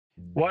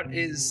What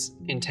is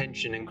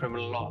intention in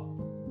criminal law?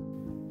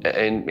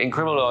 In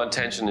criminal law,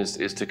 intention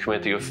is to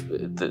commit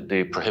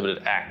the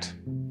prohibited act.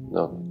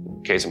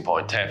 Case in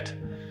point, theft.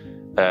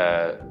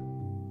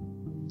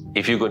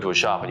 If you go into a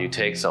shop and you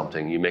take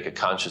something, you make a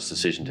conscious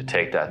decision to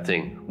take that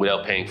thing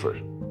without paying for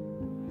it.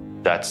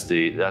 That's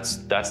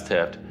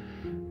theft,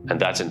 and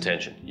that's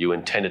intention. You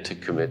intended to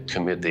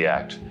commit the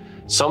act.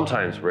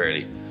 Sometimes,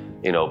 rarely,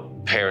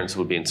 parents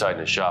will be inside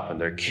in a shop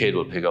and their kid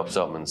will pick up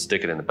something and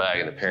stick it in the bag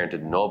and the parent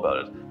didn't know about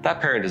it. That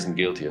parent isn't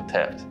guilty of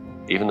theft,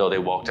 even though they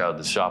walked out of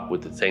the shop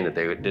with the thing that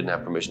they didn't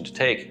have permission to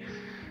take.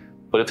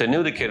 But if they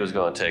knew the kid was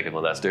going to take it,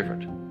 well, that's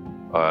different.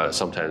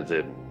 Sometimes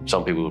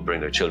some people will bring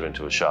their children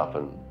to a shop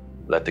and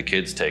let the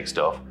kids take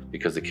stuff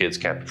because the kids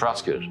can't be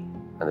prosecuted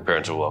and the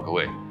parents will walk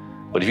away.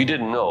 But if you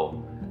didn't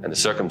know, and the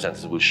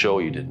circumstances will show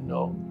you didn't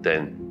know,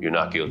 then you're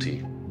not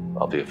guilty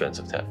of the offense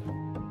of theft.